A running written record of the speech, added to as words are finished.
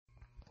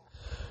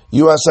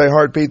USA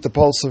Heartbeat, the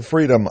pulse of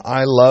freedom.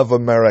 I love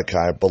America.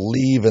 I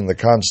believe in the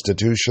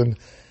Constitution,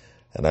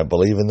 and I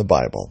believe in the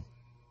Bible.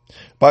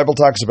 Bible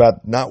talks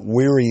about not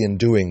weary in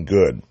doing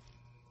good.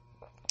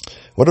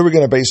 What are we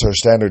going to base our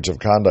standards of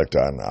conduct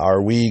on?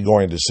 Are we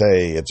going to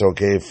say it's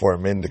okay for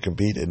men to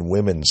compete in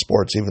women's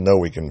sports, even though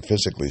we can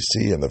physically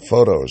see in the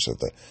photos at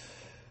the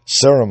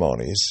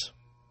ceremonies,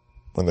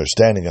 when they're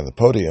standing on the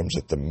podiums,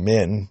 that the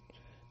men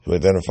who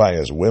identify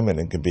as women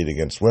and compete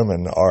against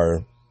women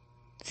are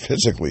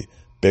physically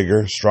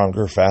bigger,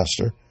 stronger,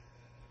 faster?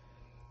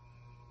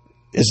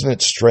 Isn't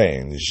it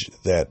strange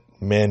that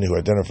men who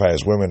identify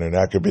as women are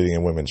now competing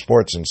in women's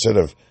sports, instead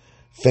of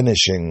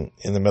finishing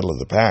in the middle of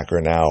the pack,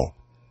 are now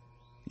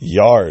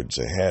yards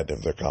ahead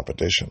of their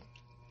competition?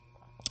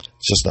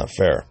 It's just not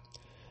fair.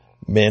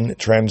 Men,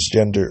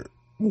 transgender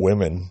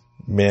women,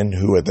 men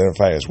who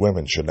identify as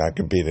women should not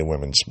compete in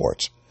women's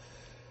sports.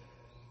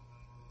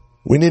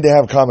 We need to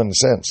have common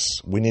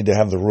sense. We need to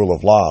have the rule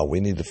of law. We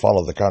need to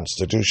follow the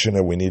Constitution,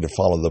 and we need to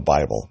follow the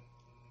Bible.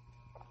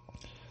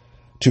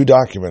 Two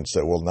documents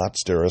that will not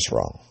steer us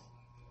wrong.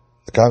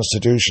 The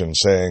Constitution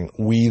saying,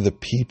 we the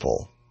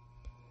people.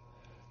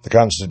 The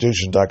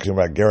Constitution talking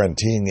about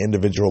guaranteeing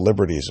individual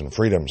liberties and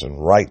freedoms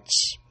and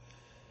rights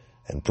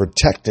and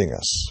protecting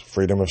us,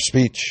 freedom of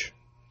speech.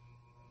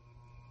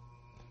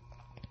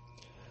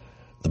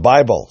 The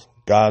Bible,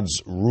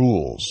 God's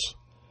rules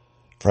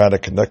for how to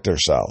conduct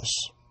ourselves.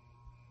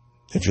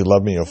 If you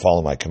love me, you'll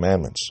follow my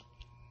commandments.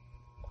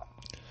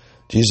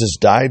 Jesus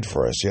died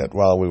for us yet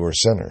while we were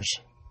sinners,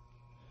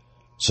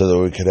 so that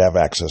we could have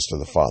access to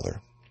the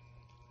Father.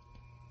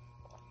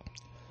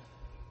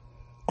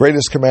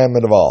 Greatest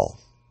commandment of all,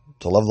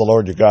 to love the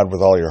Lord your God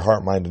with all your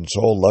heart, mind, and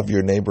soul. Love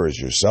your neighbor as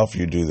yourself.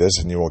 You do this,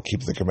 and you will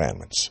keep the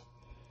commandments.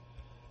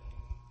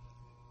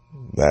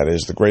 That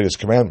is the greatest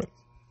commandment.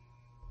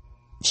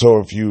 So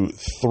if you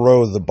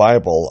throw the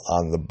Bible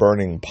on the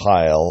burning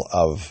pile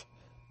of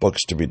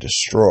books to be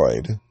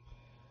destroyed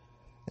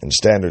and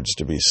standards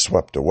to be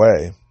swept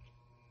away,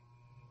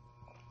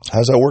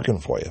 how's that working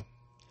for you?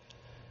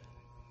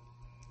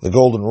 The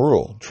golden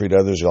rule, treat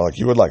others like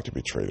you would like to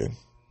be treated.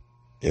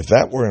 If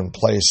that were in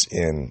place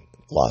in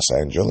Los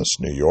Angeles,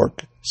 New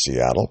York,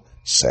 Seattle,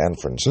 San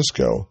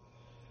Francisco,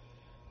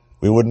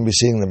 we wouldn't be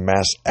seeing the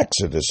mass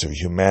exodus of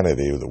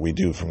humanity that we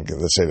do from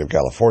the state of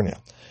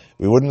California.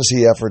 We wouldn't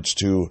see efforts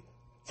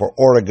for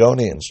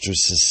Oregonians to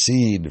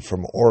secede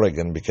from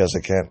Oregon because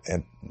they can't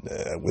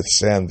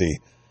withstand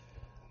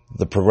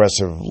the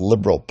progressive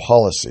liberal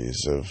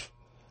policies of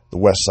the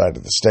west side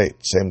of the state.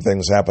 Same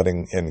thing's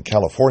happening in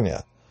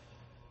California,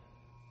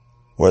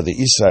 where the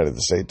east side of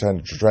the state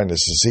trying to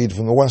secede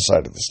from the west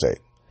side of the state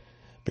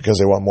because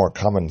they want more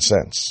common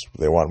sense.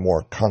 They want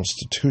more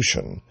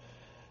constitution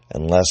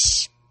and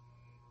less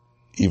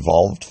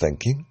evolved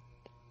thinking.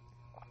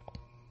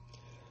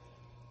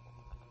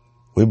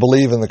 We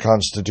believe in the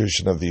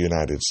Constitution of the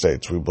United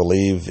States. We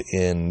believe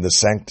in the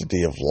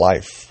sanctity of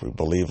life. We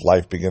believe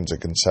life begins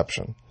at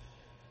conception.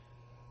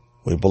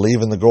 We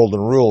believe in the Golden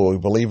Rule. We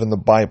believe in the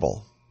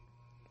Bible.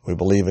 We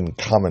believe in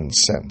common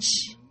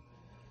sense.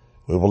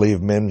 We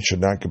believe men should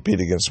not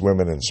compete against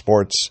women in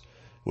sports.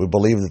 We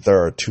believe that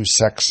there are two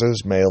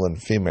sexes, male and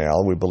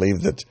female. We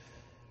believe that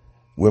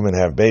women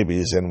have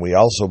babies, and we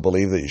also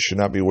believe that you should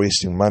not be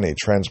wasting money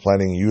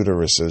transplanting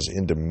uteruses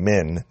into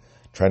men,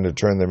 trying to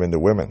turn them into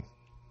women.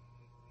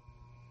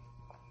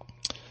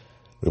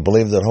 We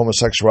believe that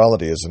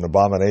homosexuality is an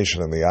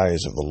abomination in the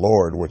eyes of the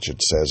Lord, which it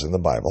says in the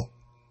Bible.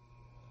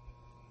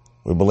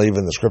 We believe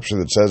in the scripture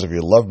that says, if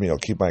you love me, you'll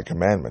keep my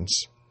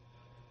commandments.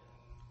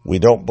 We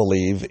don't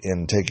believe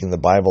in taking the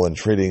Bible and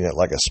treating it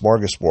like a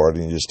smorgasbord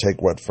and you just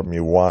take what from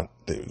you want,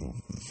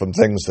 from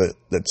things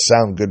that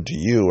sound good to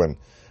you and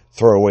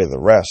throw away the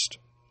rest.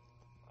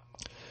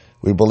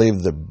 We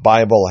believe the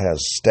Bible has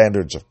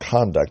standards of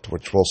conduct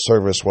which will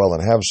serve us well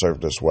and have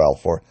served us well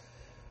for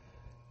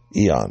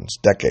eons,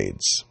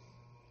 decades.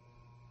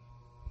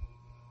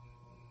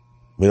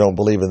 We don't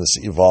believe in this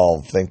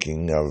evolved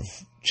thinking of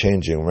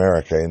changing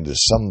America into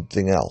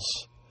something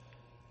else.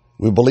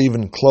 We believe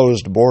in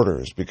closed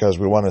borders because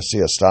we want to see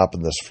a stop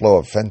in this flow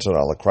of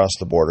fentanyl across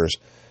the borders.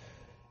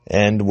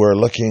 And we're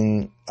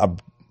looking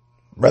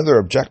rather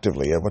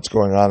objectively at what's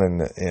going on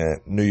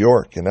in New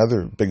York and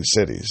other big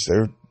cities.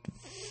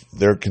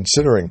 They're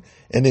considering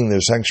ending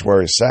their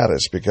sanctuary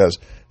status because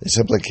they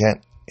simply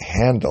can't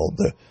handle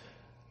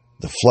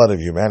the flood of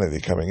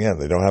humanity coming in.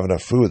 They don't have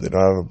enough food. They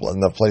don't have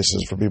enough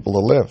places for people to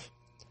live.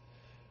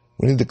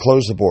 We need to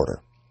close the border.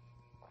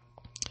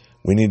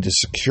 We need to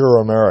secure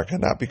America,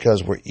 not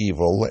because we're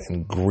evil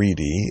and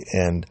greedy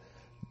and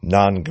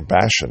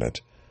non-compassionate,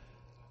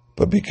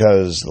 but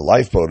because the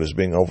lifeboat is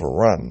being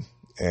overrun,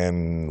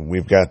 and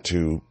we've got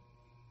to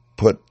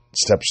put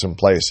steps in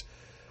place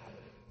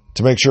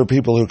to make sure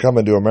people who come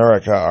into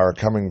America are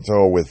coming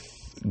through with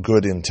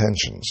good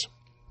intentions.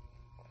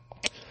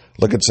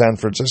 Look at San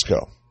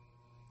Francisco.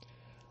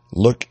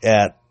 Look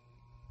at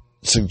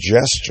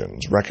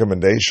suggestions,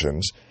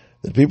 recommendations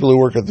that people who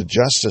work at the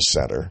Justice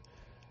Center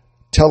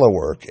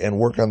telework and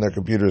work on their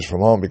computers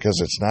from home because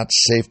it's not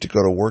safe to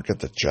go to work at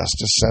the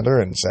Justice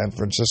Center in San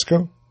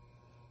Francisco?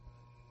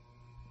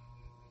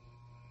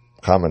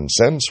 Common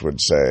sense would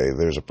say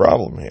there's a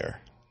problem here.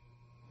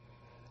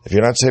 If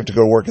you're not safe to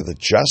go to work at the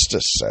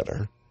Justice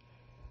Center,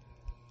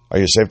 are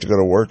you safe to go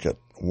to work at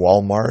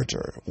Walmart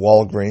or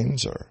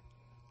Walgreens or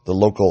the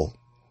local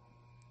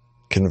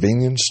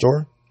convenience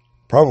store?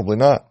 Probably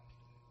not.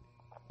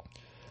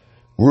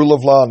 Rule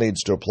of law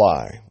needs to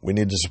apply. We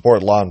need to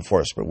support law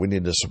enforcement. We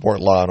need to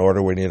support law and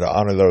order. We need to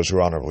honor those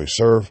who honorably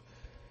serve.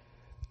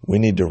 We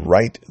need to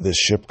right this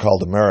ship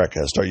called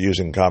America. Start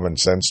using common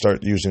sense. Start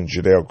using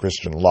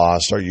Judeo-Christian law.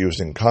 Start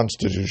using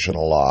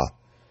constitutional law.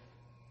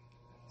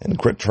 And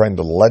quit trying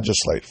to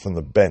legislate from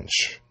the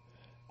bench.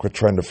 Quit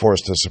trying to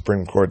force the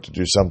Supreme Court to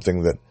do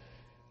something that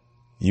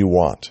you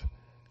want.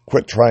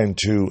 Quit trying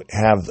to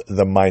have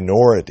the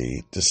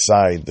minority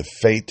decide the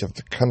fate of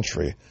the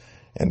country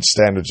and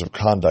standards of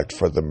conduct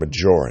for the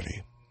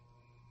majority.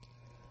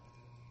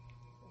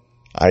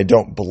 I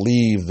don't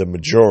believe the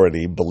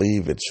majority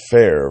believe it's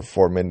fair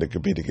for men to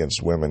compete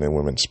against women in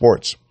women's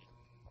sports.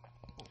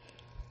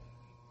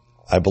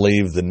 I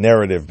believe the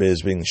narrative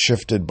is being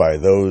shifted by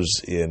those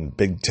in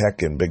big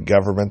tech and big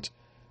government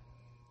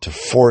to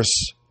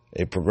force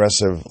a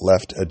progressive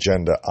left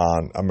agenda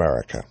on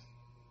America.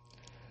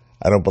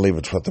 I don't believe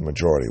it's what the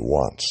majority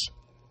wants.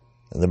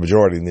 And the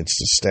majority needs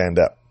to stand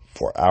up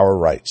for our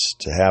rights,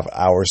 to have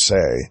our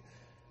say,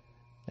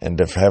 and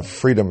to have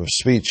freedom of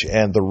speech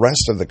and the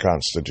rest of the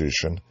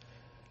Constitution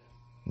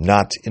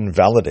not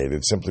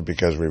invalidated simply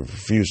because we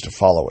refuse to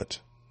follow it.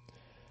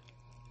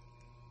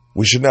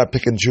 We should not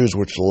pick and choose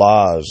which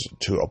laws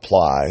to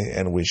apply,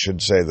 and we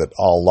should say that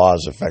all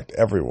laws affect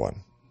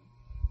everyone.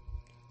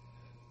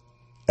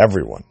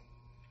 Everyone.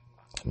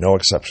 No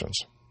exceptions.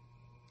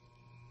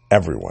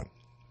 Everyone.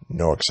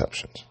 No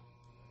exceptions.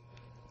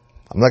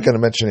 I'm not going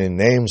to mention any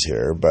names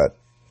here, but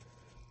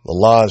the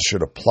laws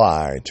should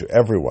apply to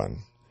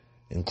everyone,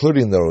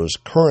 including those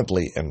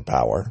currently in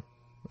power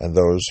and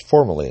those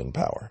formerly in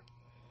power.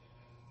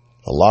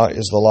 The law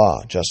is the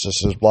law.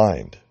 Justice is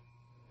blind.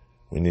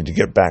 We need to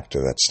get back to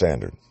that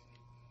standard.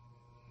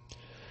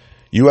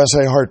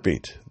 USA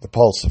Heartbeat, the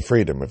pulse of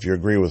freedom. If you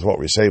agree with what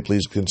we say,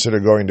 please consider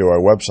going to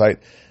our website,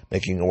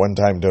 making a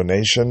one-time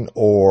donation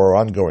or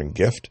ongoing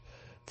gift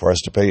for us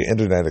to pay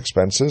internet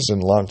expenses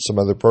and launch some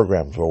other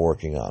programs we're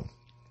working on.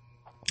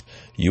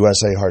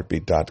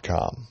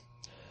 USAHeartbeat.com.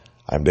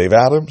 I'm Dave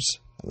Adams,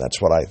 and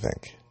that's what I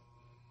think.